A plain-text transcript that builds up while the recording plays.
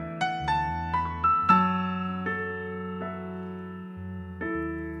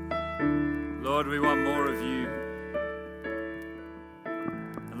Lord, we want more of you.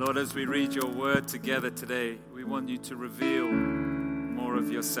 And Lord, as we read your word together today, we want you to reveal more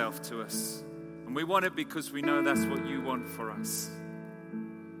of yourself to us. And we want it because we know that's what you want for us.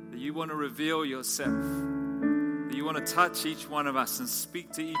 That you want to reveal yourself. That you want to touch each one of us and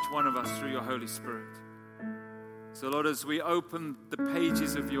speak to each one of us through your Holy Spirit. So Lord, as we open the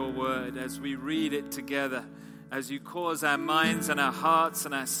pages of your word, as we read it together, as you cause our minds and our hearts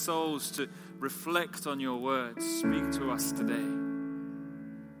and our souls to reflect on your words, speak to us today.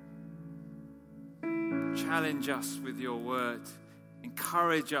 Challenge us with your word.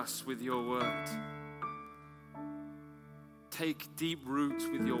 Encourage us with your word. Take deep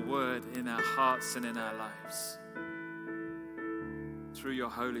root with your word in our hearts and in our lives. Through your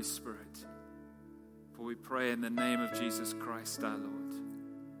Holy Spirit. For we pray in the name of Jesus Christ our Lord.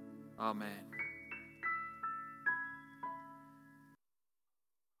 Amen.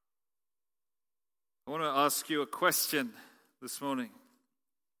 I want to ask you a question this morning.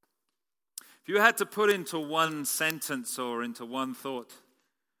 If you had to put into one sentence or into one thought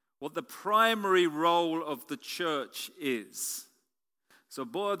what the primary role of the church is, so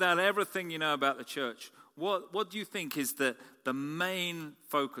boil down everything you know about the church, what do you think is the main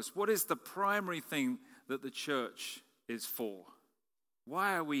focus? What is the primary thing that the church is for?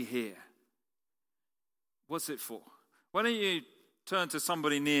 Why are we here? What's it for? Why don't you turn to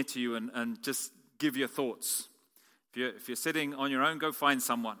somebody near to you and just give your thoughts. If you're sitting on your own, go find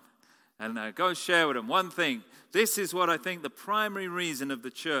someone and go share with them one thing. This is what I think the primary reason of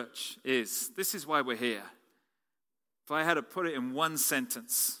the church is. This is why we're here. If I had to put it in one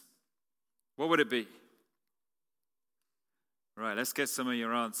sentence, what would it be? Right, let's get some of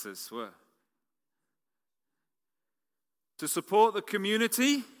your answers. To support the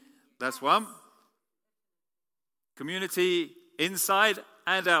community, that's one. Community inside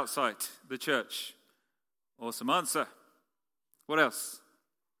and outside the church. Awesome answer. What else?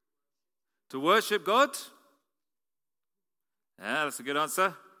 To worship God? Yeah, that's a good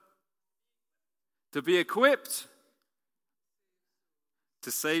answer. To be equipped?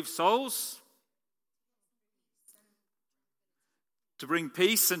 To save souls? To bring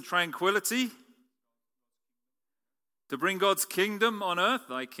peace and tranquility? To bring God's kingdom on earth?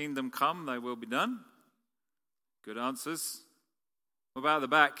 Thy kingdom come, thy will be done. Good answers. What about the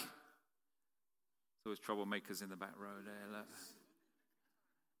back? There's always troublemakers in the back row there. Look.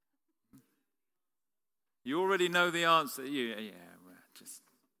 You already know the answer. Yeah, just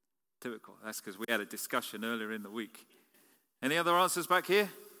typical. That's because we had a discussion earlier in the week. Any other answers back here?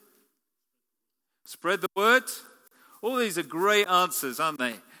 Spread the word. All these are great answers, aren't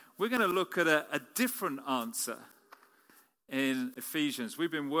they? We're going to look at a different answer in Ephesians. We've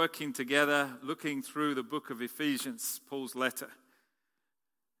been working together, looking through the book of Ephesians, Paul's letter.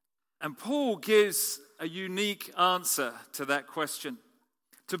 And Paul gives a unique answer to that question.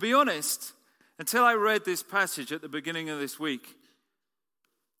 To be honest, until I read this passage at the beginning of this week,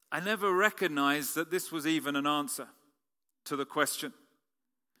 I never recognized that this was even an answer to the question.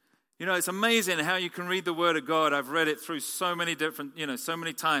 You know, it's amazing how you can read the Word of God. I've read it through so many different, so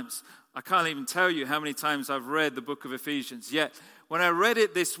many times. I can't even tell you how many times I've read the book of Ephesians. Yet, when I read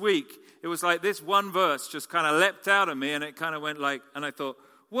it this week, it was like this one verse just kind of leapt out of me, and it kind of went like, and I thought,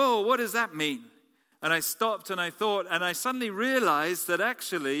 whoa, what does that mean? And I stopped and I thought, and I suddenly realized that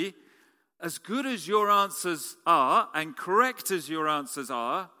actually, as good as your answers are, and correct as your answers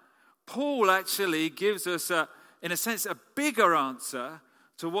are, Paul actually gives us, in a sense, a bigger answer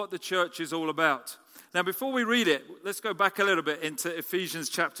to what the church is all about. Now, before we read it, let's go back a little bit into Ephesians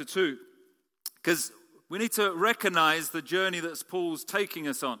chapter 2, because we need to recognize the journey that Paul's taking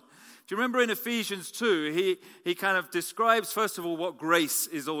us on. Do you remember in Ephesians 2, he kind of describes, first of all, what grace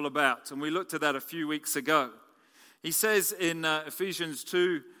is all about, and we looked at that a few weeks ago. He says in Ephesians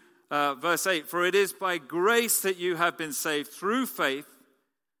 2, verse 8, "For it is by grace that you have been saved through faith.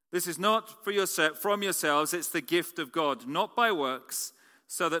 This is not from yourselves, it's the gift of God, not by works,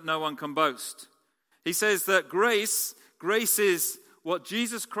 so that no one can boast." He says that grace is what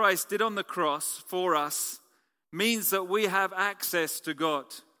Jesus Christ did on the cross for us, means that we have access to God.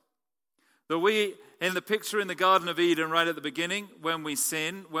 That we, in the picture in the Garden of Eden right at the beginning, when we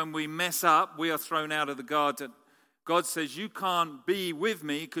sin, when we mess up, we are thrown out of the garden. God says, you can't be with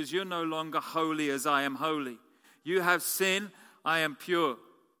me because you're no longer holy as I am holy. You have sin, I am pure.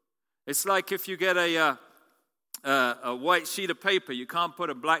 It's like if you get a white sheet of paper, you can't put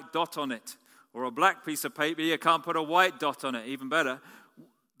a black dot on it. Or a black piece of paper, you can't put a white dot on it, even better.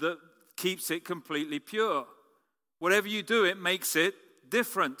 That keeps it completely pure. Whatever you do, it makes it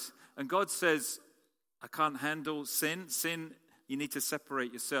different. And God says, I can't handle sin. Sin, you need to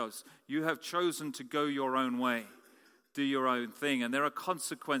separate yourselves. You have chosen to go your own way, do your own thing, and there are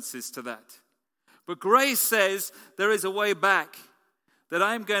consequences to that. But grace says there is a way back, that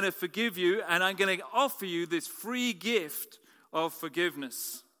I'm going to forgive you and I'm going to offer you this free gift of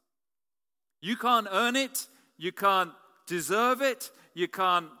forgiveness. You can't earn it, you can't deserve it, you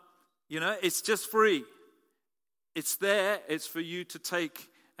can't, it's just free. It's there, it's for you to take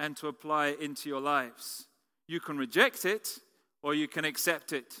and to apply it into your lives. You can reject it or you can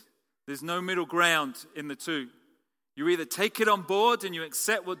accept it. There's no middle ground in the two. You either take it on board and you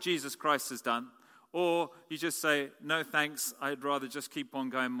accept what Jesus Christ has done, or you just say, no thanks, I'd rather just keep on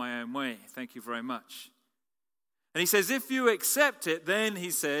going my own way. Thank you very much. And he says, if you accept it, then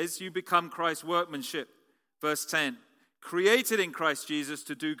he says, you become Christ's workmanship. Verse 10, created in Christ Jesus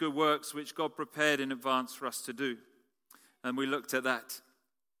to do good works which God prepared in advance for us to do. And we looked at that.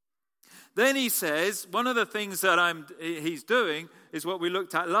 Then he says, one of the things that he's doing is what we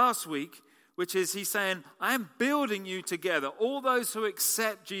looked at last week, which is he's saying, I'm building you together. All those who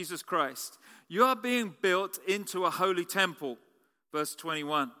accept Jesus Christ, you are being built into a holy temple. Verse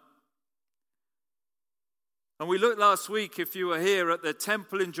 21. And we looked last week, if you were here, at the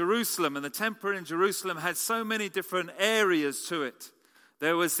temple in Jerusalem. And the temple in Jerusalem had so many different areas to it.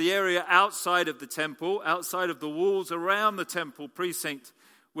 There was the area outside of the temple, outside of the walls around the temple precinct,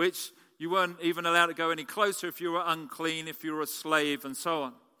 which you weren't even allowed to go any closer if you were unclean, if you were a slave, and so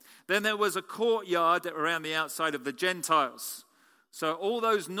on. Then there was a courtyard around the outside of the Gentiles. So all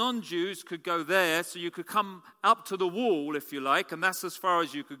those non-Jews could go there, so you could come up to the wall, if you like, and that's as far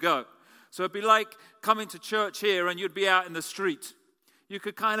as you could go. So it'd be like coming to church here and you'd be out in the street. You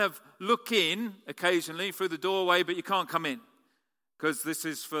could kind of look in occasionally through the doorway, but you can't come in because this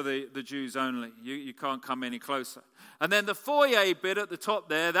is for the Jews only. You can't come any closer. And then the foyer bit at the top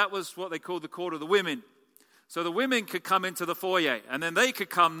there, that was what they called the court of the women. So the women could come into the foyer and then they could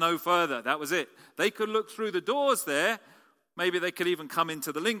come no further. That was it. They could look through the doors there. Maybe they could even come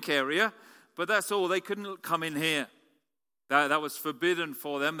into the link area, but that's all. They couldn't come in here. That was forbidden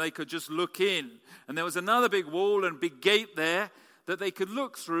for them. They could just look in. And there was another big wall and big gate there that they could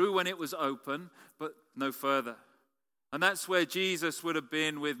look through when it was open, but no further. And that's where Jesus would have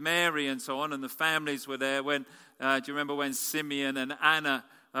been with Mary and so on, and the families were there. Do you remember when Simeon and Anna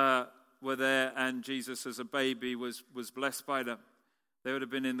were there and Jesus as a baby was blessed by them? They would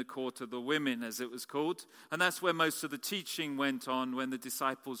have been in the court of the women, as it was called. And that's where most of the teaching went on when the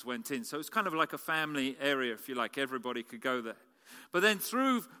disciples went in. So it's kind of like a family area, if you like. Everybody could go there. But then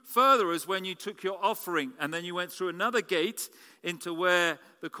through further is when you took your offering. And then you went through another gate into where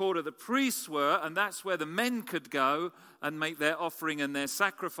the court of the priests were. And that's where the men could go and make their offering and their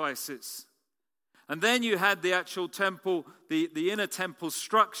sacrifices. And then you had the actual temple, the inner temple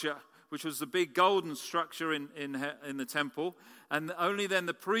structure, which was the big golden structure in the temple. And only then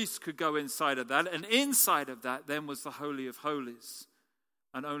the priests could go inside of that. And inside of that then was the Holy of Holies.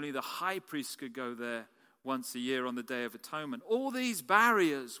 And only the high priest could go there once a year on the Day of Atonement. All these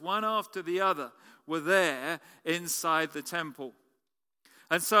barriers, one after the other, were there inside the temple.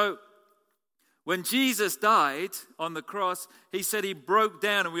 And so when Jesus died on the cross, he said he broke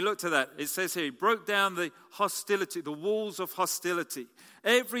down, and we looked at that. It says here, he broke down the hostility, the walls of hostility.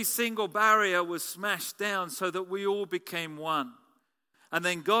 Every single barrier was smashed down so that we all became one. And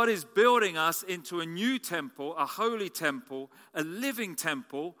then God is building us into a new temple, a holy temple, a living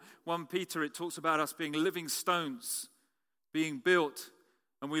temple. 1 Peter, it talks about us being living stones, being built.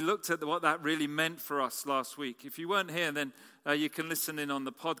 And we looked at what that really meant for us last week. If you weren't here, then you can listen in on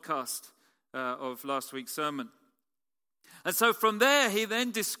the podcast of last week's sermon. And so from there, he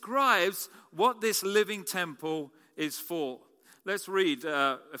then describes what this living temple is for. Let's read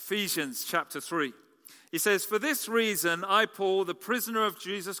Ephesians chapter 3. He says, for this reason, I, Paul, the prisoner of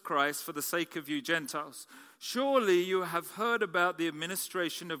Jesus Christ, for the sake of you Gentiles, surely you have heard about the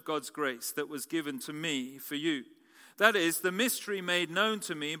administration of God's grace that was given to me for you. That is, the mystery made known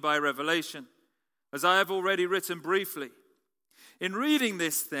to me by revelation, as I have already written briefly. In reading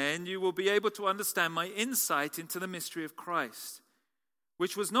this, then, you will be able to understand my insight into the mystery of Christ,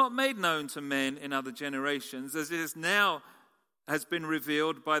 which was not made known to men in other generations, as it is now has been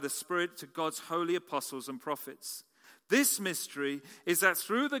revealed by the Spirit to God's holy apostles and prophets. This mystery is that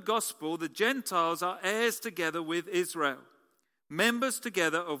through the gospel, the Gentiles are heirs together with Israel, members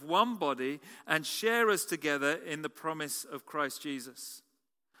together of one body, and sharers together in the promise of Christ Jesus.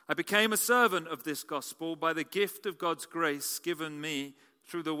 I became a servant of this gospel by the gift of God's grace given me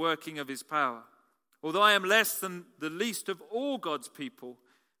through the working of his power. Although I am less than the least of all God's people,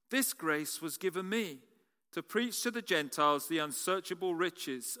 this grace was given me to preach to the Gentiles the unsearchable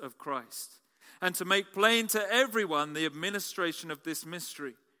riches of Christ, and to make plain to everyone the administration of this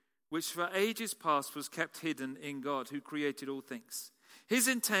mystery, which for ages past was kept hidden in God, who created all things. His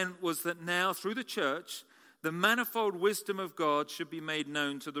intent was that now, through the church, the manifold wisdom of God should be made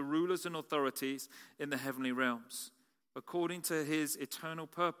known to the rulers and authorities in the heavenly realms, according to his eternal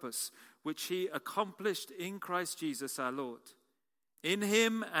purpose, which he accomplished in Christ Jesus our Lord. In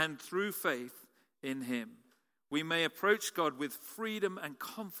him and through faith in him, we may approach God with freedom and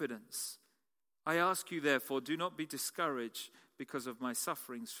confidence. I ask you, therefore, do not be discouraged because of my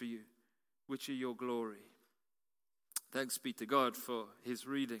sufferings for you, which are your glory. Thanks be to God for his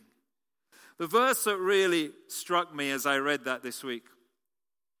reading. The verse that really struck me as I read that this week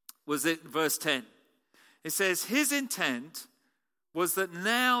was verse 10. It says, his intent was that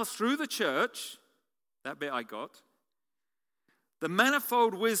now through the church, that bit I got, the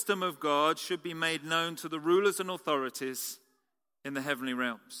manifold wisdom of God should be made known to the rulers and authorities in the heavenly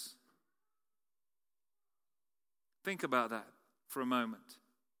realms. Think about that for a moment.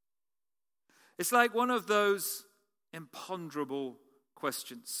 It's like one of those imponderable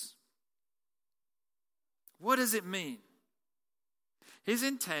questions. What does it mean? His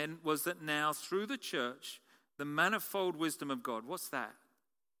intent was that now through the church, the manifold wisdom of God, what's that?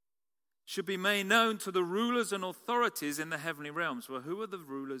 Should be made known to the rulers and authorities in the heavenly realms. Well, who are the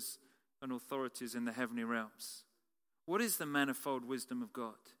rulers and authorities in the heavenly realms? What is the manifold wisdom of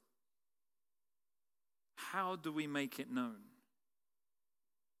God? How do we make it known?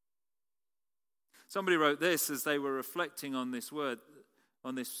 Somebody wrote this as they were reflecting on this word,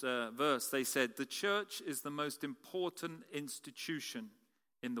 on this verse. They said, the church is the most important institution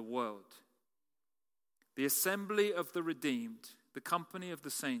in the world. The assembly of the redeemed, the company of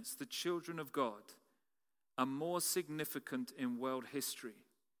the saints, the children of God, are more significant in world history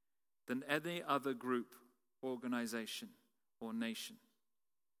than any other group, organization, or nation.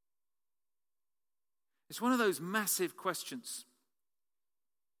 It's one of those massive questions.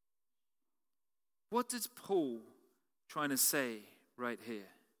 What is Paul trying to say right here?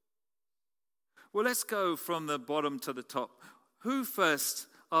 Well, let's go from the bottom to the top. Who first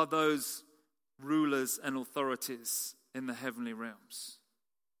are those rulers and authorities in the heavenly realms?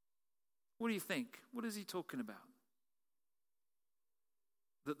 What do you think? What is he talking about?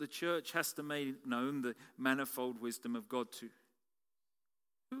 That the church has to make known the manifold wisdom of God to.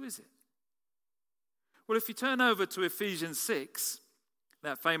 Who is it? Well, if you turn over to Ephesians 6,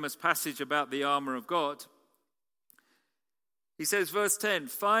 that famous passage about the armor of God, he says, verse 10,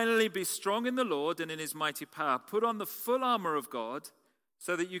 finally be strong in the Lord and in his mighty power. Put on the full armor of God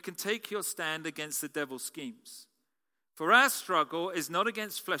so that you can take your stand against the devil's schemes. For our struggle is not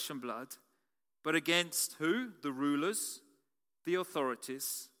against flesh and blood, but against who? The rulers, the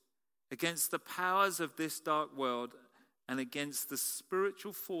authorities, against the powers of this dark world, and against the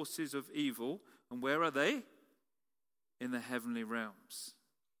spiritual forces of evil. And where are they? In the heavenly realms.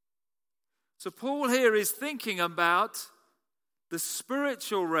 So Paul here is thinking about the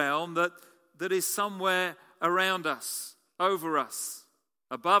spiritual realm that is somewhere around us, over us,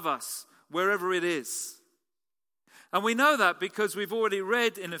 above us, wherever it is. And we know that because we've already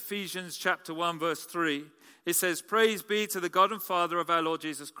read in Ephesians chapter 1 verse 3, it says, praise be to the God and Father of our Lord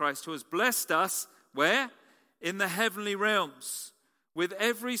Jesus Christ, who has blessed us, where? In the heavenly realms, with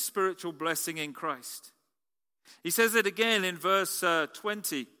every spiritual blessing in Christ. He says it again in verse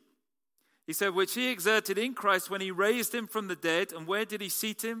 20. He said, which he exerted in Christ when he raised him from the dead. And where did he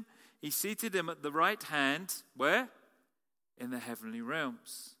seat him? He seated him at the right hand. Where? In the heavenly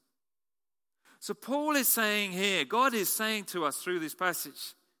realms. So Paul is saying here, God is saying to us through this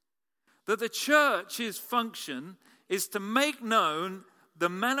passage, that the church's function is to make known the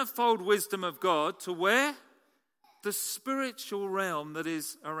manifold wisdom of God to where? The spiritual realm that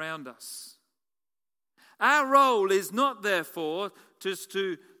is around us. Our role is not, therefore, just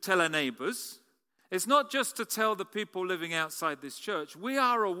to tell our neighbors. It's not just to tell the people living outside this church. We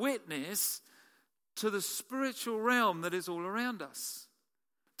are a witness to the spiritual realm that is all around us,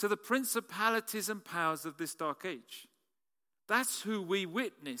 to the principalities and powers of this dark age. That's who we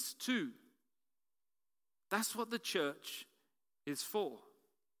witness to. That's what the church is for,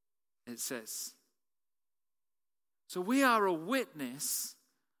 it says. So we are a witness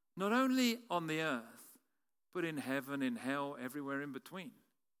not only on the earth, but in heaven, in hell, everywhere in between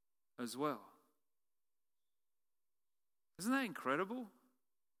as well. Isn't that incredible?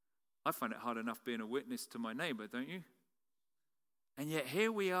 I find it hard enough being a witness to my neighbor, don't you? And yet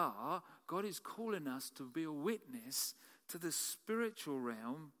here we are, God is calling us to be a witness to the spiritual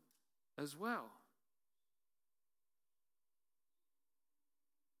realm as well.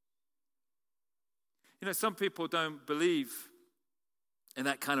 You know, some people don't believe in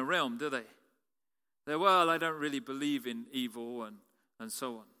that kind of realm, do they? Well, I don't really believe in evil and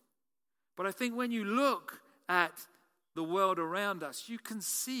so on. But I think when you look at the world around us, you can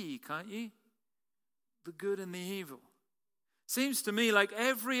see, can't you, the good and the evil. Seems to me like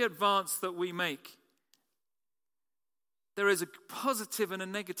every advance that we make, there is a positive and a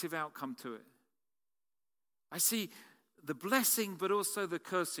negative outcome to it. I see the blessing, but also the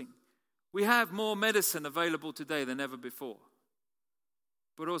cursing. We have more medicine available today than ever before.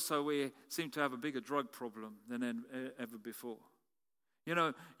 But also we seem to have a bigger drug problem than ever before. You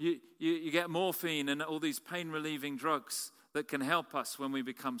know, you get morphine and all these pain-relieving drugs that can help us when we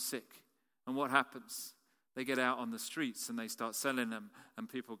become sick. And what happens? They get out on the streets and they start selling them, and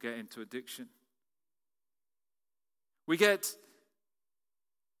people get into addiction. We get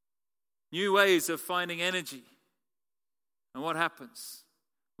new ways of finding energy. And what happens?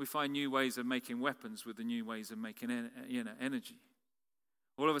 We find new ways of making weapons with the new ways of making energy.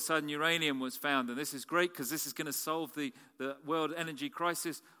 All of a sudden, uranium was found, and this is great because this is going to solve the world energy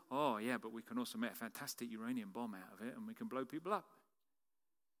crisis. Oh, yeah, but we can also make a fantastic uranium bomb out of it, and we can blow people up.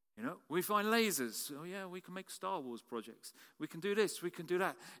 You know, we find lasers. Oh, yeah, we can make Star Wars projects. We can do this, we can do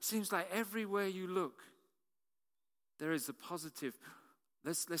that. It seems like everywhere you look, there is a positive.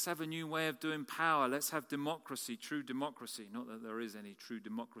 Let's have a new way of doing power. Let's have democracy, true democracy. Not that there is any true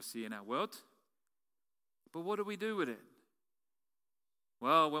democracy in our world. But what do we do with it?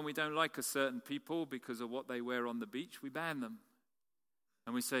 Well, when we don't like a certain people because of what they wear on the beach, we ban them.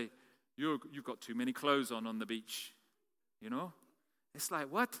 And we say, you've got too many clothes on the beach. You know? It's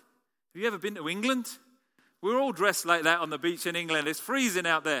like, what? Have you ever been to England? We're all dressed like that on the beach in England. It's freezing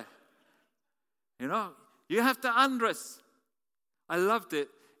out there. You know? You have to undress. I loved it.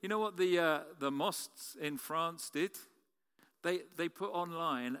 You know what the mosques in France did? They put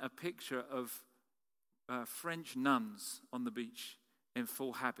online a picture of French nuns on the beach in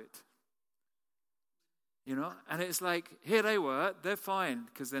full habit. You know? And it's like, here they were, they're fine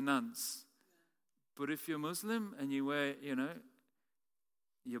because they're nuns. But if you're Muslim and you wear, you know,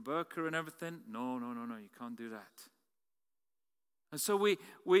 your burqa and everything, no, you can't do that. And so we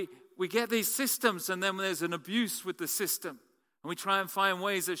get these systems, and then there's an abuse with the system. And we try and find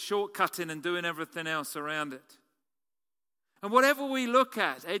ways of shortcutting and doing everything else around it. And whatever we look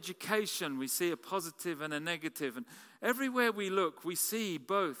at, education, we see a positive and a negative. And everywhere we look, we see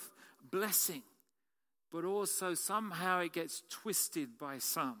both blessing, but also somehow it gets twisted by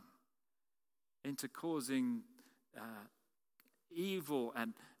some into causing evil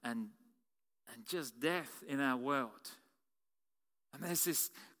and just death in our world. And there's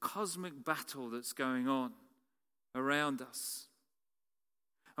this cosmic battle that's going on around us.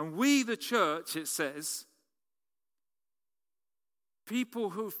 And we, the church, it says,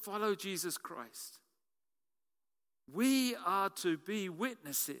 people who follow Jesus Christ, we are to be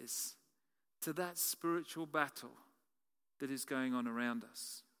witnesses to that spiritual battle that is going on around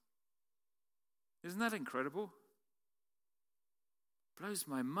us. Isn't that incredible? It blows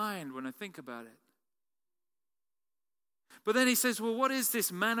my mind when I think about it. But then he says, well, what is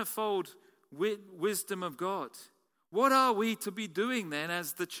this manifold wisdom of God? What are we to be doing then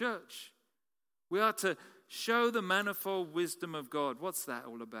as the church? We are to show the manifold wisdom of God. What's that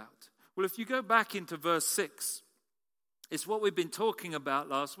all about? Well, if you go back into verse 6, it's what we've been talking about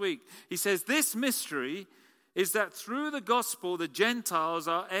last week. He says, this mystery is that through the gospel, the Gentiles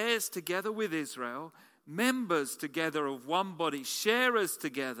are heirs together with Israel, members together of one body, sharers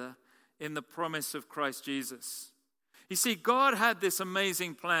together in the promise of Christ Jesus. You see, God had this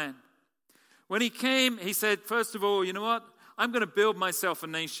amazing plan. When he came, he said, first of all, you know what? I'm going to build myself a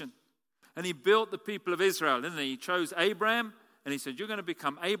nation. And he built the people of Israel, didn't he? He chose Abraham, and he said, you're going to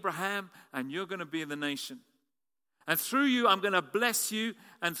become Abraham, and you're going to be the nation. And through you, I'm going to bless you,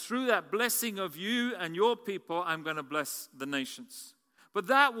 and through that blessing of you and your people, I'm going to bless the nations. But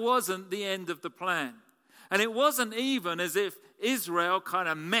that wasn't the end of the plan. And it wasn't even as if Israel kind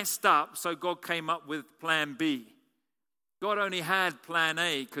of messed up, so God came up with plan B. God only had plan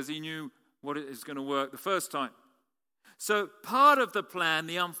A because he knew what it is going to work the first time. So part of the plan,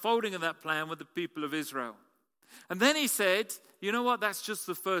 the unfolding of that plan, were the people of Israel. And then he said, you know what, that's just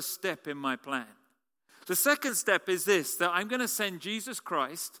the first step in my plan. The second step is this, that I'm going to send Jesus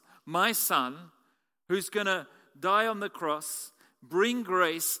Christ, my son, who's going to die on the cross, bring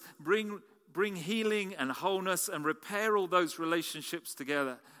grace, bring healing and wholeness, and repair all those relationships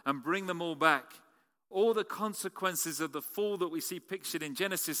together and bring them all back. All the consequences of the fall that we see pictured in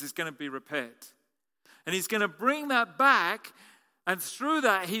Genesis is going to be repaired. And he's going to bring that back, and through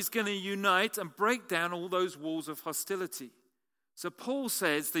that he's going to unite and break down all those walls of hostility. So Paul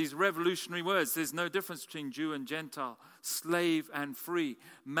says these revolutionary words. There's no difference between Jew and Gentile, slave and free,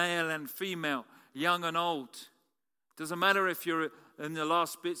 male and female, young and old. Doesn't matter if you're in the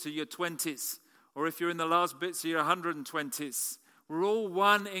last bits of your 20s or if you're in the last bits of your 120s. We're all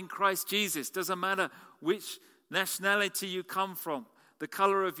one in Christ Jesus. Doesn't matter which nationality you come from, the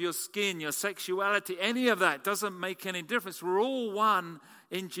color of your skin, your sexuality, any of that doesn't make any difference. We're all one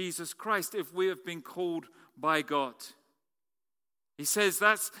in Jesus Christ if we have been called by God. He says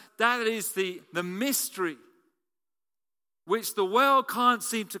that is the mystery which the world can't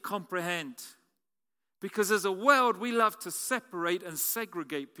seem to comprehend. Because as a world, we love to separate and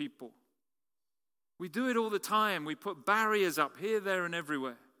segregate people. We do it all the time. We put barriers up here, there, and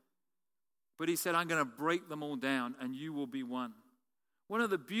everywhere. But he said, I'm going to break them all down and you will be one. One of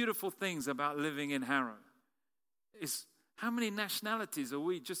the beautiful things about living in Harrow is how many nationalities are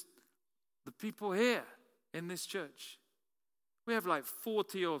we, just the people here in this church? We have like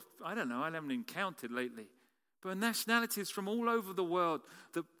 40 or, I don't know, I haven't even counted lately. But nationalities from all over the world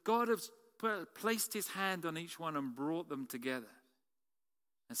that God has placed his hand on each one and brought them together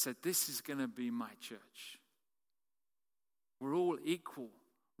and said, this is going to be my church. We're all equal.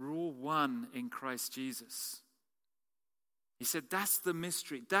 We're all one in Christ Jesus. He said, that's the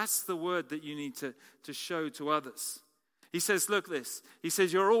mystery. That's the word that you need to show to others. He says, look this. He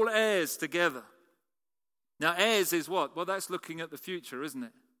says, you're all heirs together. Now, heirs is what? Well, that's looking at the future, isn't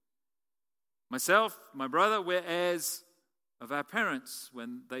it? Myself, my brother, we're heirs of our parents.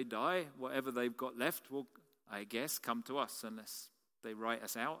 When they die, whatever they've got left will, I guess, come to us unless they write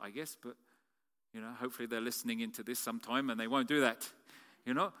us out, I guess. But, hopefully they're listening into this sometime and they won't do that,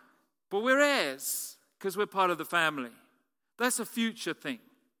 But we're heirs because we're part of the family. That's a future thing.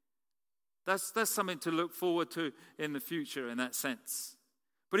 That's something to look forward to in the future in that sense.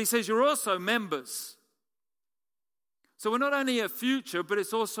 But he says you're also members. So we're not only a future, but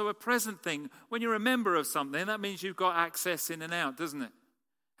it's also a present thing. When you're a member of something, that means you've got access in and out, doesn't it?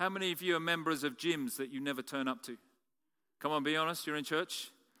 How many of you are members of gyms that you never turn up to? Come on, be honest, you're in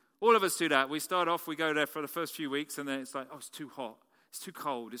church. All of us do that. We start off, we go there for the first few weeks, and then it's like, oh, it's too hot. It's too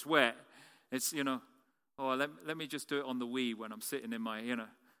cold. It's wet. It's, let me just do it on the Wii when I'm sitting in my,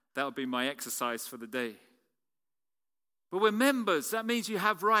 that'll be my exercise for the day. But we're members. That means you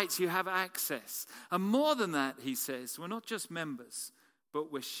have rights, you have access. And more than that, he says, we're not just members,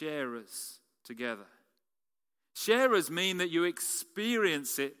 but we're sharers together. Sharers mean that you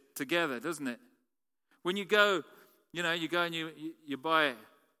experience it together, doesn't it? When you go, you go and you buy,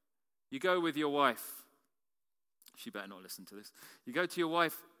 you go with your wife. She better not listen to this. You go to your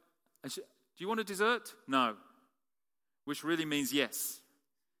wife, and do you want a dessert? No. Which really means yes.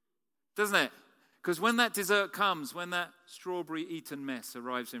 Doesn't it? Because when that dessert comes, when that strawberry eaten mess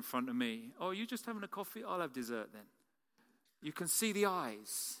arrives in front of me, oh, you just having a coffee? I'll have dessert then. You can see the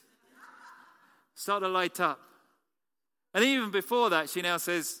eyes start to light up. And even before that, she now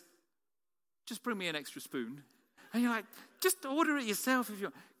says, just bring me an extra spoon. And you're like, just order it yourself if you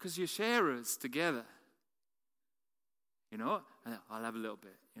want, because you're sharers together. I'll have a little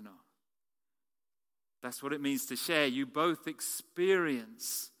bit, That's what it means to share. You both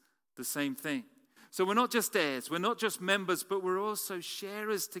experience the same thing. So we're not just heirs, we're not just members, but we're also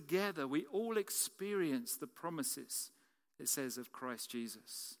sharers together. We all experience the promises, it says, of Christ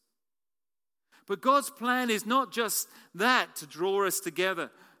Jesus. But God's plan is not just that, to draw us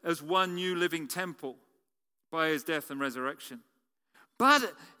together as one new living temple by his death and resurrection.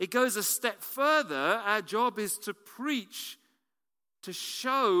 But it goes a step further. Our job is to preach, to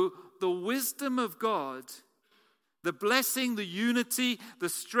show the wisdom of God, the blessing, the unity, the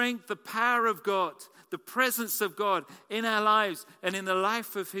strength, the power of God, the presence of God in our lives and in the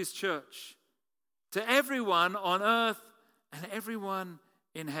life of his church, to everyone on earth and everyone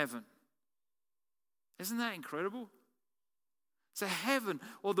in heaven. Isn't that incredible? So heaven,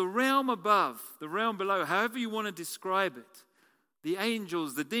 or the realm above, the realm below, however you want to describe it, the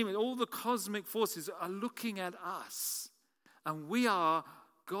angels, the demons, all the cosmic forces are looking at us, and we are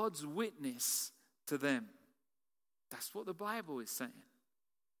God's witness to them. That's what the Bible is saying.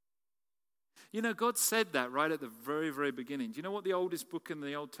 God said that right at the very, very beginning. Do you know what the oldest book in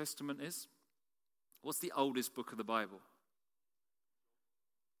the Old Testament is? What's the oldest book of the Bible?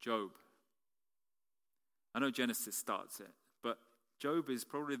 Job. I know Genesis starts it, but Job is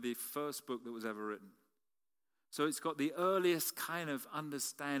probably the first book that was ever written. So it's got the earliest kind of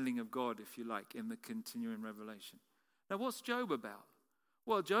understanding of God, if you like, in the continuing revelation. Now, what's Job about?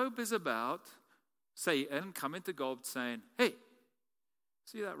 Well, Job is about Satan coming to God saying, hey,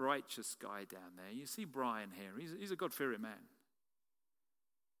 see that righteous guy down there? You see Brian here? He's a God-fearing man.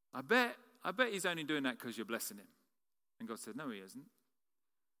 I bet he's only doing that because you're blessing him. And God said, no, he isn't.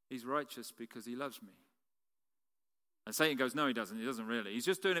 He's righteous because he loves me. And Satan goes, no, he doesn't. He doesn't really. He's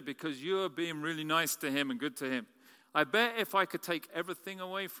just doing it because you're being really nice to him and good to him. I bet if I could take everything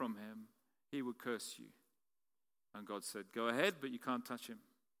away from him, he would curse you. And God said, go ahead, but you can't touch him.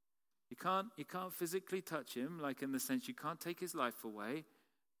 You can't physically touch him, like in the sense you can't take his life away.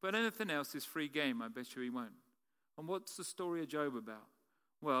 But anything else is free game. I bet you he won't. And what's the story of Job about?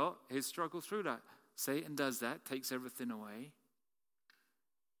 Well, his struggle through that. Satan does that, takes everything away.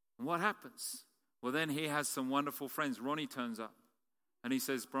 And what happens? Well, then he has some wonderful friends. Ronnie turns up. And he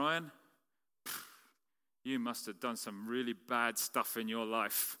says, Brian, you must have done some really bad stuff in your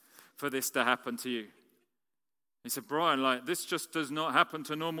life for this to happen to you. He said, Brian, this just does not happen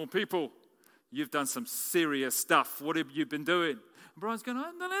to normal people. You've done some serious stuff. What have you been doing? And Brian's going, I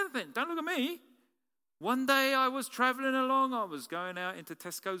haven't done anything. Don't look at me. One day I was traveling along. I was going out into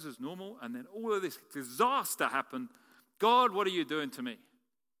Tesco's as normal. And then all of this disaster happened. God, what are you doing to me?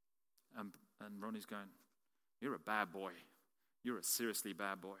 And Ronnie's going, you're a bad boy. You're a seriously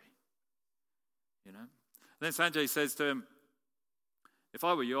bad boy. You know? And then Sanjay says to him, if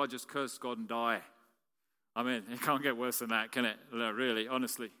I were you, I'd just curse God and die. I mean, it can't get worse than that, can it? No, really,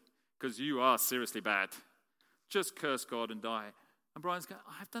 honestly. Because you are seriously bad. Just curse God and die. And Brian's going,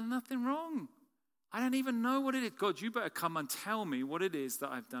 I've done nothing wrong. I don't even know what it is. God, you better come and tell me what it is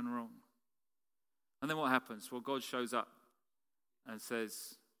that I've done wrong. And then what happens? Well, God shows up and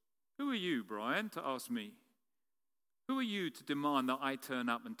says, who are you, Brian, to ask me? Who are you to demand that I turn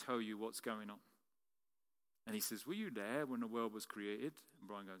up and tell you what's going on? And he says, were you there when the world was created? And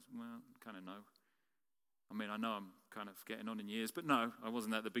Brian goes, well, kind of no. I mean, I know I'm kind of getting on in years, but no, I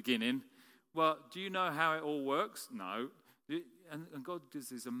wasn't at the beginning. Well, do you know how it all works? No. And God gives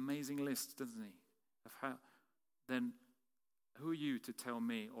this amazing list, doesn't he? Of how, then who are you to tell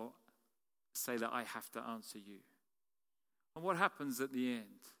me or say that I have to answer you? And what happens at the end?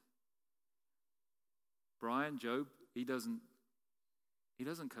 Brian, Job, he doesn't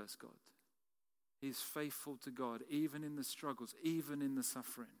curse God. He's faithful to God, even in the struggles, even in the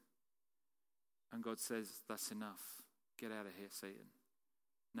suffering. And God says, that's enough. Get out of here, Satan.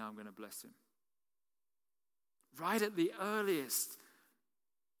 Now I'm going to bless him. Right at the earliest,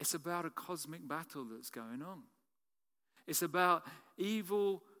 it's about a cosmic battle that's going on. It's about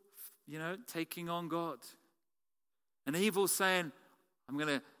evil, taking on God. And evil saying, I'm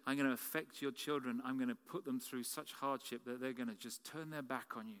going to affect your children. I'm going to put them through such hardship that they're going to just turn their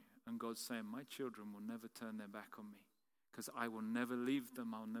back on you. And God's saying, my children will never turn their back on me because I will never leave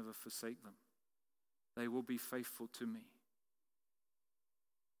them. I'll never forsake them. They will be faithful to me.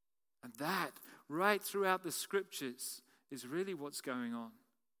 And that, right throughout the scriptures, is really what's going on.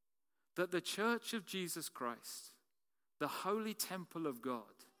 That the church of Jesus Christ, the holy temple of God,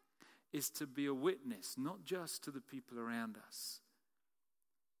 is to be a witness, not just to the people around us,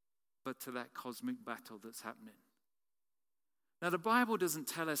 but to that cosmic battle that's happening. Now, the Bible doesn't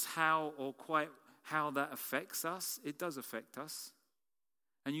tell us how or quite how that affects us. It does affect us.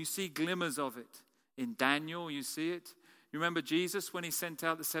 And you see glimmers of it. In Daniel, you see it. You remember Jesus, when he sent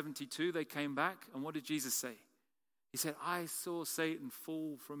out the 72, they came back. And what did Jesus say? He said, I saw Satan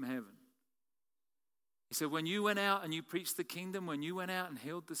fall from heaven. He said, when you went out and you preached the kingdom, when you went out and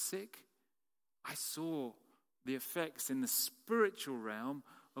healed the sick, I saw the effects in the spiritual realm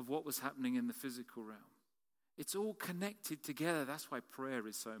of what was happening in the physical realm. It's all connected together. That's why prayer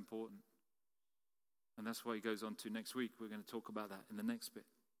is so important. And that's why he goes on to next week. We're going to talk about that in the next bit.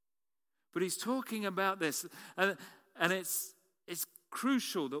 But he's talking about this. And it's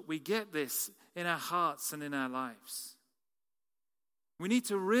crucial that we get this in our hearts and in our lives. We need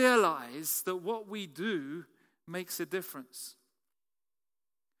to realize that what we do makes a difference.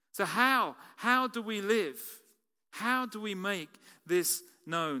 So how do we live? How do we make this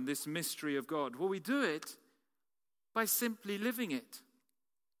known, this mystery of God? Well, we do it by simply living it.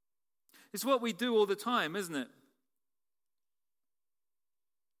 It's what we do all the time, isn't it?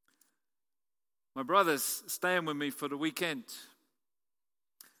 My brother's staying with me for the weekend.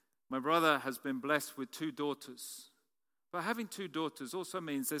 My brother has been blessed with 2 daughters. But having 2 daughters also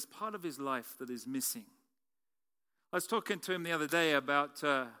means there's part of his life that is missing. I was talking to him the other day about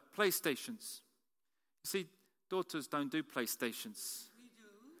PlayStations. You see, daughters don't do PlayStations. We do.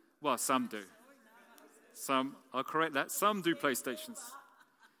 Well, some do. Some, I'll correct that, some do PlayStations.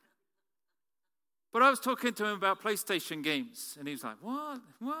 But I was talking to him about PlayStation games, and he was like, what?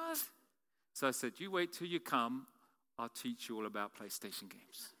 So I said, you wait till you come, I'll teach you all about PlayStation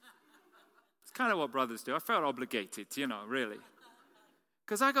games. It's kind of what brothers do. I felt obligated, really.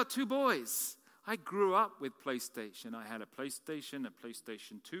 Because I got 2 boys. I grew up with PlayStation. I had a PlayStation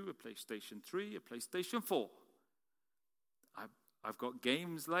 2, a PlayStation 3, a PlayStation 4. I've got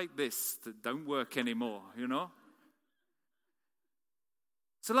games like this that don't work anymore, you know.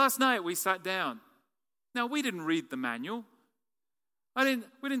 So last night we sat down. Now, we didn't read the manual.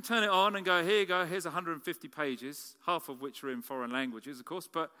 We didn't turn it on and go, here you go, here's 150 pages, half of which are in foreign languages, of course.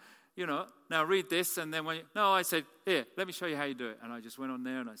 But, now read this. And then I said, here, let me show you how you do it. And I just went on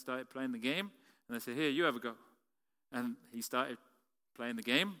there and I started playing the game. And I said, here, you have a go. And he started playing the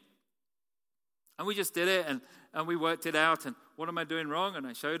game. And we just did it and we worked it out. And what am I doing wrong? And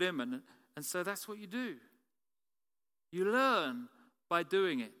I showed him. And so that's what you do. You learn by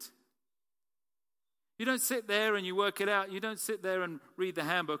doing it. You don't sit there and you work it out. You don't sit there and read the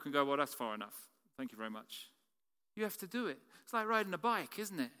handbook and go, well, that's far enough. Thank you very much. You have to do it. It's like riding a bike,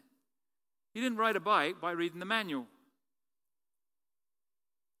 isn't it? You didn't ride a bike by reading the manual.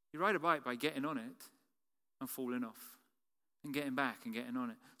 You ride a bike by getting on it and falling off and getting back and getting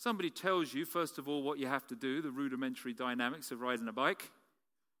on it. Somebody tells you, first of all, what you have to do, the rudimentary dynamics of riding a bike.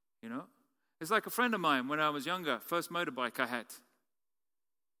 It's like a friend of mine when I was younger, first motorbike I had.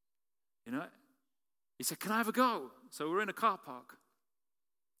 He said, can I have a go? So we're in a car park.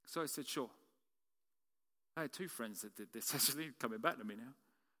 So I said, sure. I had two friends that did this, actually, coming back to me now.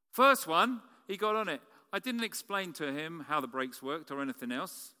 First one, he got on it. I didn't explain to him how the brakes worked or anything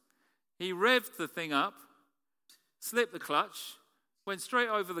else. He revved the thing up, slipped the clutch, went straight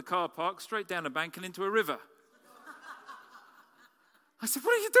over the car park, straight down the bank and into a river. I said,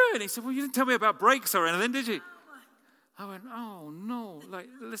 what are you doing? He said, well, you didn't tell me about brakes or anything, did you? I went, oh, no.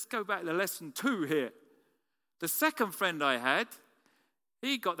 Let's go back to lesson 2 here. The second friend I had,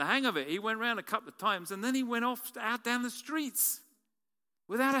 he got the hang of it. He went around a couple of times and then he went off out down the streets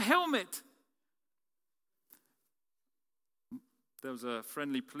without a helmet. There was a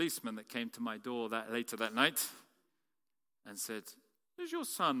friendly policeman that came to my door later that night and said, does your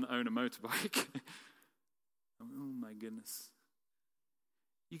son own a motorbike? Oh, my goodness.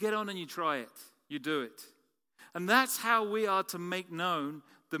 You get on and you try it. You do it. And that's how we are to make known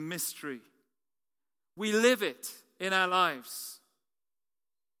the mystery. We live it in our lives.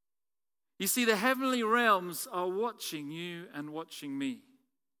 You see, the heavenly realms are watching you and watching me.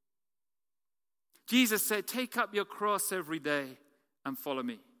 Jesus said, take up your cross every day and follow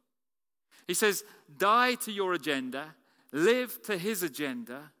me. He says, die to your agenda, live to his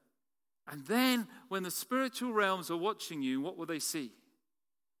agenda, and then when the spiritual realms are watching you, what will they see?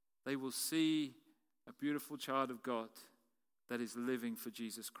 They will see a beautiful child of God that is living for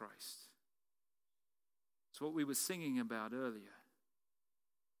Jesus Christ. It's what we were singing about earlier.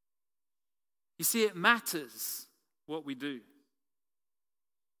 You see, it matters what we do.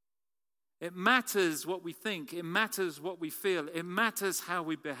 It matters what we think. It matters what we feel. It matters how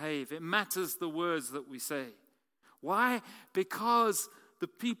we behave. It matters the words that we say. Why? Because the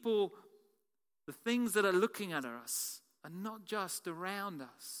things that are looking at us are not just around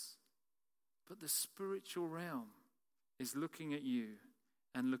us, but the spiritual realm is looking at you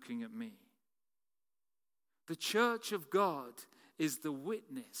and looking at me. The church of God is the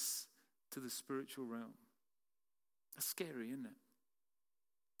witness to the spiritual realm. That's scary, isn't it?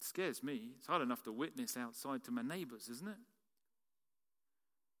 It scares me. It's hard enough to witness outside to my neighbors, isn't it?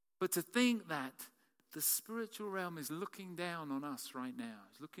 But to think that the spiritual realm is looking down on us right now,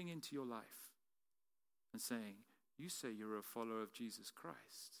 is looking into your life and saying, you say you're a follower of Jesus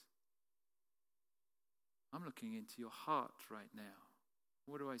Christ. I'm looking into your heart right now.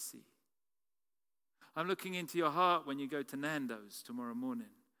 What do I see? I'm looking into your heart when you go to Nando's tomorrow morning.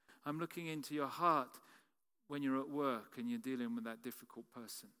 I'm looking into your heart when you're at work and you're dealing with that difficult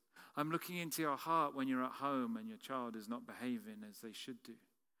person. I'm looking into your heart when you're at home and your child is not behaving as they should do.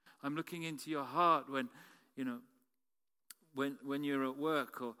 I'm looking into your heart when you're at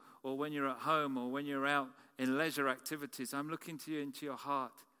work or when you're at home or when you're out in leisure activities. I'm looking into your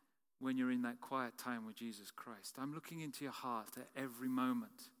heart when you're in that quiet time with Jesus Christ. I'm looking into your heart at every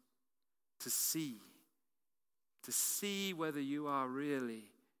moment to see whether you are really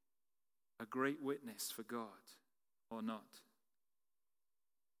a great witness for God or not.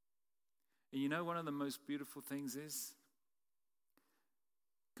 And you know one of the most beautiful things is?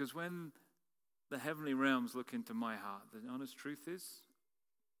 Because when the heavenly realms look into my heart, the honest truth is,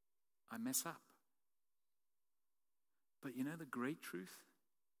 I mess up. But you know the great truth?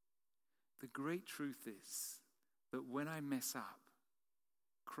 The great truth is that when I mess up,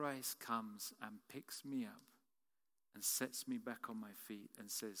 Christ comes and picks me up and sets me back on my feet and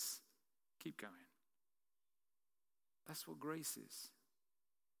says, keep going. That's what grace is.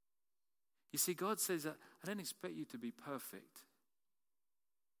 You see, God says, I don't expect you to be perfect.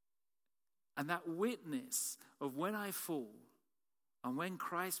 And that witness of when I fall and when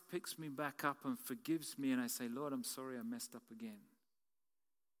Christ picks me back up and forgives me and I say, Lord, I'm sorry I messed up again.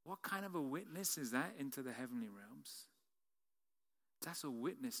 What kind of a witness is that into the heavenly realms? That's a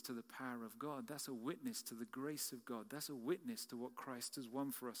witness to the power of God. That's a witness to the grace of God. That's a witness to what Christ has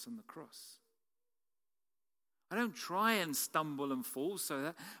won for us on the cross. I don't try and stumble and fall,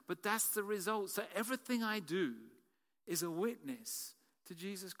 but that's the result. So everything I do is a witness to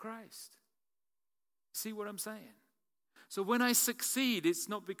Jesus Christ. See what I'm saying? So when I succeed, it's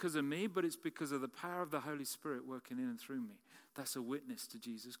not because of me, but it's because of the power of the Holy Spirit working in and through me. That's a witness to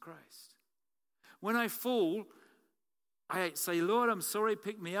Jesus Christ. When I fall, I say, Lord, I'm sorry,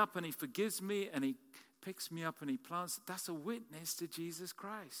 pick me up, and he forgives me, and he picks me up and he plants. That's a witness to Jesus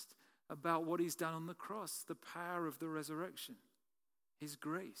Christ about what he's done on the cross, the power of the resurrection, his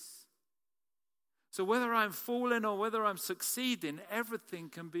grace. So whether I'm falling or whether I'm succeeding, everything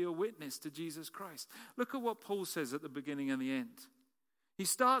can be a witness to Jesus Christ. Look at what Paul says at the beginning and the end. He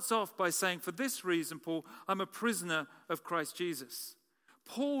starts off by saying, for this reason, Paul, I'm a prisoner of Christ Jesus.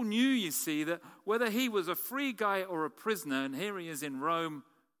 Paul knew, you see, that whether he was a free guy or a prisoner, and here he is in Rome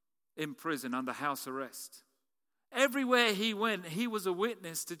in prison under house arrest. Everywhere he went, he was a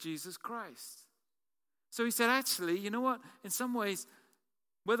witness to Jesus Christ. So he said, actually, you know what? In some ways,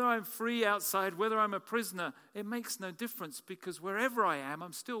 whether I'm free outside, whether I'm a prisoner, it makes no difference, because wherever I am,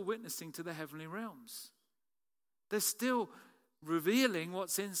 I'm still witnessing to the heavenly realms. They're still revealing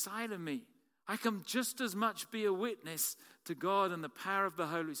what's inside of me. I can just as much be a witness to God and the power of the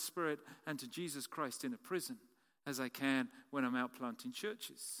Holy Spirit and to Jesus Christ in a prison as I can when I'm out planting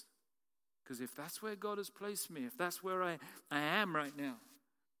churches. Because if that's where God has placed me, if that's where I am right now,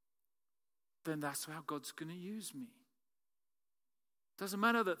 then that's how God's going to use me. Doesn't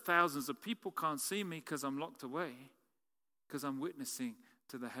matter that thousands of people can't see me because I'm locked away, because I'm witnessing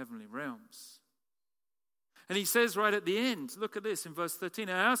to the heavenly realms. And he says right at the end, look at this in verse 13,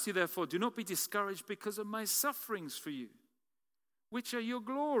 I ask you therefore, do not be discouraged because of my sufferings for you, which are your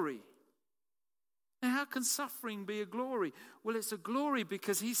glory. Now, how can suffering be a glory? Well, it's a glory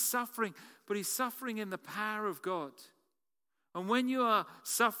because he's suffering, but he's suffering in the power of God. And when you are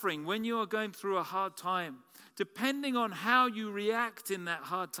suffering, when you are going through a hard time, depending on how you react in that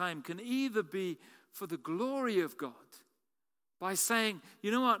hard time, can either be for the glory of God, by saying, you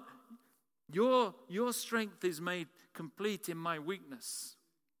know what, your strength is made complete in my weakness.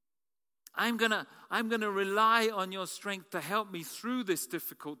 I'm gonna rely on your strength to help me through this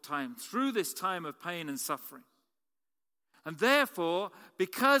difficult time, through this time of pain and suffering. And therefore,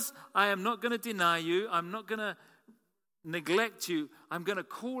 because I am not going to deny you, I'm not going to neglect you, I'm going to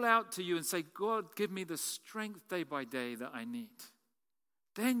call out to you and say, God, give me the strength day by day that I need.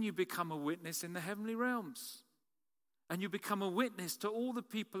 Then you become a witness in the heavenly realms. And you become a witness to all the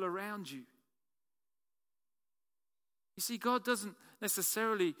people around you. You see, God doesn't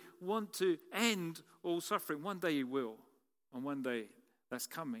necessarily want to end all suffering. One day he will. And one day that's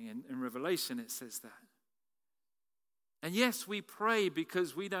coming. In Revelation it says that. And yes, we pray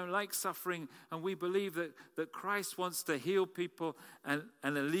because we don't like suffering, and we believe that Christ wants to heal people and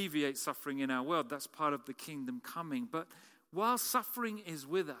alleviate suffering in our world. That's part of the kingdom coming. But while suffering is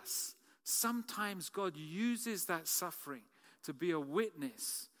with us, sometimes God uses that suffering to be a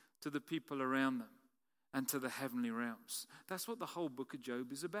witness to the people around them and to the heavenly realms. That's what the whole book of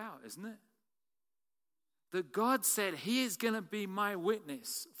Job is about, isn't it? That God said he is going to be my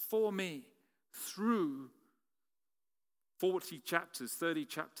witness for me through 40 chapters, 30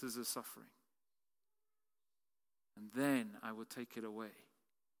 chapters of suffering. And then I will take it away.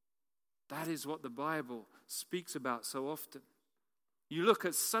 That is what the Bible speaks about so often. You look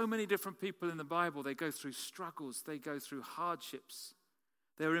at so many different people in the Bible, they go through struggles, they go through hardships,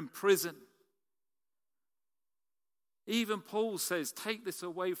 they're in prison. Even Paul says, take this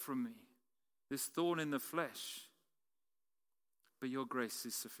away from me, this thorn in the flesh, but your grace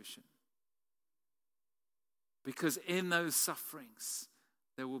is sufficient. Because in those sufferings,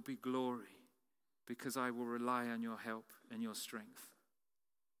 there will be glory, because I will rely on your help and your strength.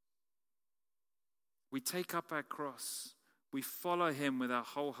 We take up our cross. We follow him with our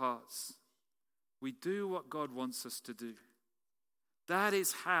whole hearts. We do what God wants us to do. That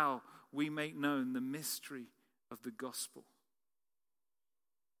is how we make known the mystery of the gospel.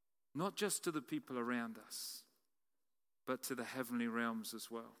 Not just to the people around us, but to the heavenly realms as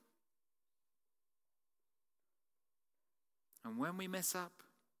well. And when we mess up,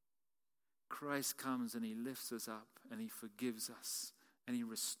 Christ comes and he lifts us up and he forgives us and he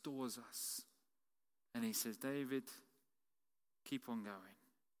restores us. And he says, David, keep on going.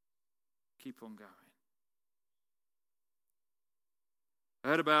 Keep on going. I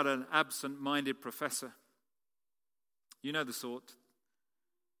heard about an absent-minded professor. You know the sort.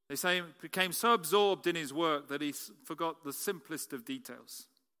 They say he became so absorbed in his work that he forgot the simplest of details.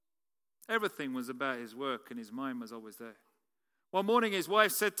 Everything was about his work, and his mind was always there. One morning, his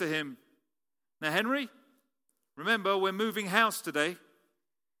wife said to him, "Now, Henry, remember, we're moving house today.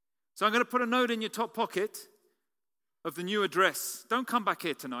 So I'm going to put a note in your top pocket of the new address. Don't come back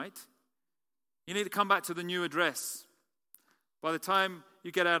here tonight. You need to come back to the new address. By the time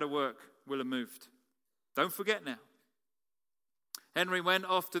you get out of work, we'll have moved. Don't forget now." Henry went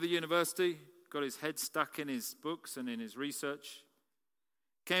off to the university, got his head stuck in his books and in his research.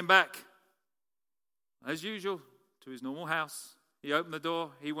 Came back, as usual, to his normal house. He opened the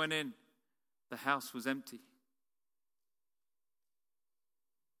door, he went in. The house was empty.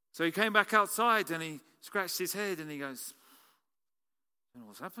 So he came back outside and he scratched his head and he goes, "I don't know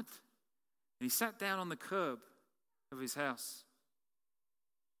what's happened." And he sat down on the curb of his house.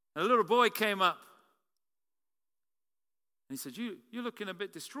 And a little boy came up and he said, You're looking a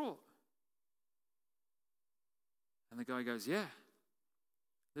bit distraught." And the guy goes, "Yeah,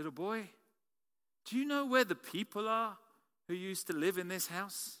 little boy, do you know where the people are who used to live in this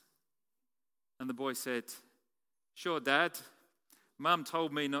house?" And the boy said, "Sure, Dad. Mum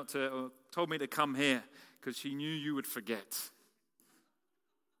told me to come here because she knew you would forget."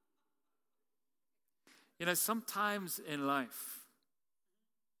 You know, sometimes in life,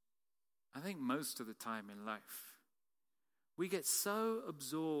 I think most of the time in life, we get so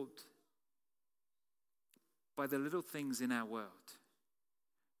absorbed by the little things in our world,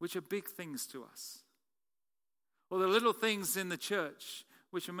 which are big things to us, or the little things in the church,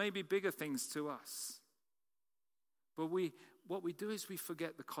 which are maybe bigger things to us. But what we do is we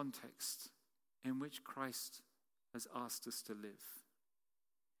forget the context in which Christ has asked us to live.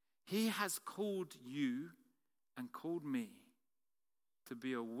 He has called you and called me to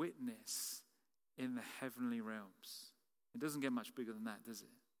be a witness in the heavenly realms. It doesn't get much bigger than that, does it?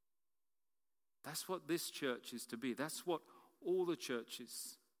 That's what this church is to be. That's what all the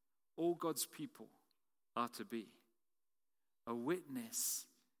churches, all God's people are to be. A witness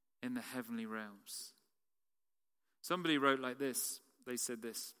in the heavenly realms. Somebody wrote like this. They said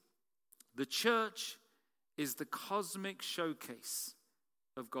this: "The church is the cosmic showcase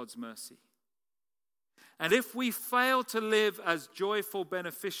of God's mercy. And if we fail to live as joyful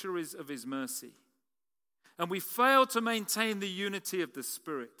beneficiaries of his mercy, and we fail to maintain the unity of the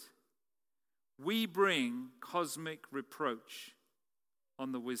Spirit, we bring cosmic reproach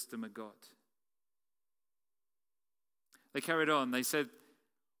on the wisdom of God." They carried on. They said,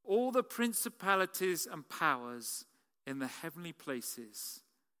 "All the principalities and powers in the heavenly places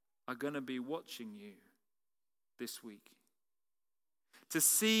are going to be watching you this week to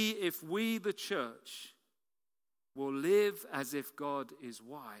see if we, the church, will live as if God is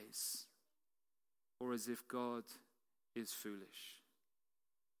wise or as if God is foolish."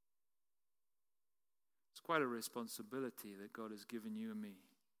 It's quite a responsibility that God has given you and me.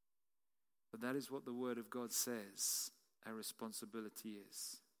 But that is what the Word of God says our responsibility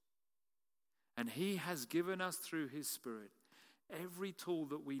is. And he has given us through his Spirit every tool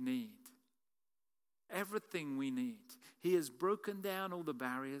that we need. Everything we need. He has broken down all the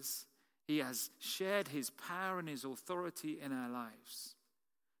barriers. He has shared his power and his authority in our lives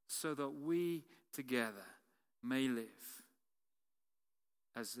so that we together may live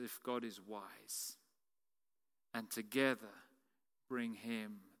as if God is wise and together bring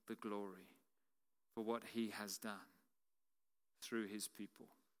him the glory for what he has done through his people.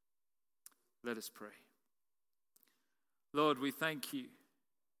 Let us pray. Lord, we thank you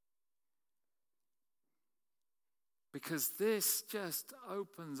because this just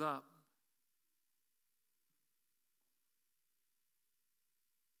opens up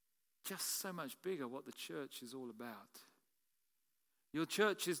just so much bigger what the church is all about. Your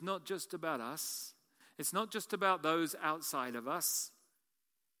church is not just about us. It's not just about those outside of us.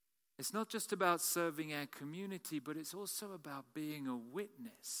 It's not just about serving our community, but it's also about being a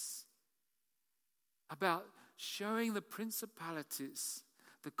witness. About showing the principalities,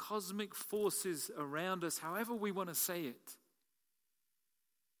 the cosmic forces around us, however we want to say it.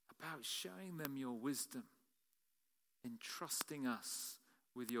 About showing them your wisdom, entrusting us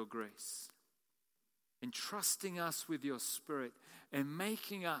with your grace, entrusting us with your Spirit, and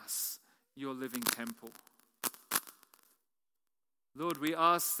making us your living temple. Lord, we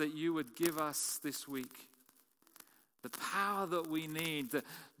ask that you would give us this week the power that we need,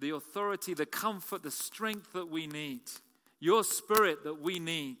 the authority, the comfort, the strength that we need, your Spirit that we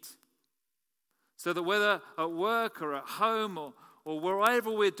need, so that whether at work or at home or wherever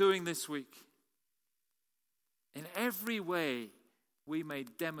we're doing this week, in every way we may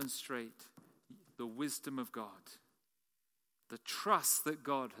demonstrate the wisdom of God, the trust that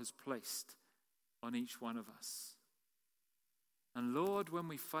God has placed on each one of us. And Lord, when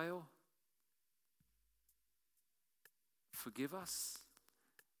we fail, forgive us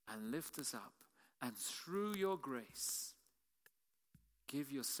and lift us up. And through your grace,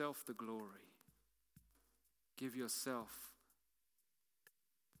 give yourself the glory. Give yourself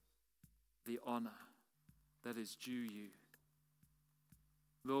the honor that is due you.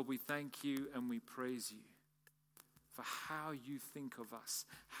 Lord, we thank you and we praise you for how you think of us,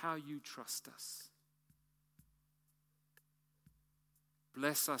 how you trust us.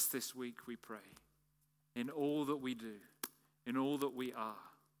 Bless us this week, we pray, in all that we do, in all that we are,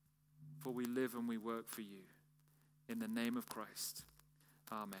 for we live and we work for you. In the name of Christ,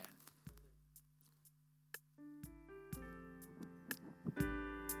 amen.